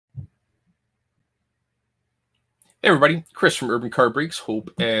Hey everybody, Chris from Urban Card Breaks.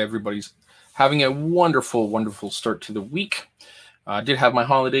 Hope everybody's having a wonderful, wonderful start to the week. I did have my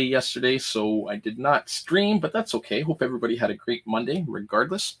holiday yesterday, so I did not stream, but that's okay. Hope everybody had a great Monday,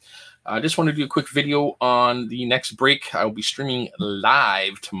 regardless. I just want to do a quick video on the next break. I'll be streaming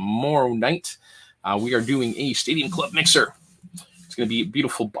live tomorrow night. We are doing a Stadium Club mixer. It's going to be a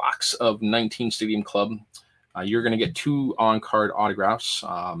beautiful box of 19 Stadium Club. You're going to get 2 on-card autographs,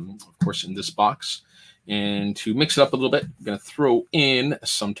 of course, in this box. And to mix it up a little bit, I'm going to throw in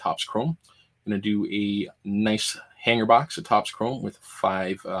some Topps Chrome. I'm going to do a nice hanger box of Topps Chrome with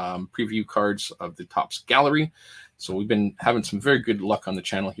 5 preview cards of the Topps Gallery. So we've been having some very good luck on the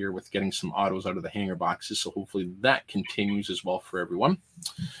channel here with getting some autos out of the hanger boxes. So hopefully that continues as well for everyone.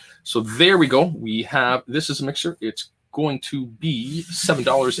 So there we go. We have, this is a mixer. It's going to be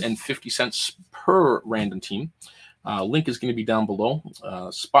 $7.50 per random team. Link is going to be down below.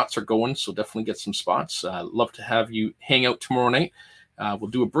 Spots are going, so definitely get some spots. Love to have you hang out tomorrow night. We'll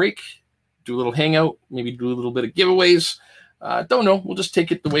do a break, do a little hangout, maybe do a little bit of giveaways. Don't know. We'll just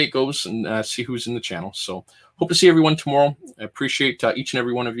take it the way it goes and see who's in the channel. So hope to see everyone tomorrow. I appreciate each and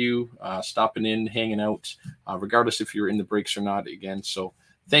every one of you stopping in, hanging out, regardless if you're in the breaks or not again. So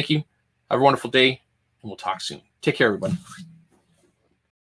thank you. Have a wonderful day, and we'll talk soon. Take care, everybody.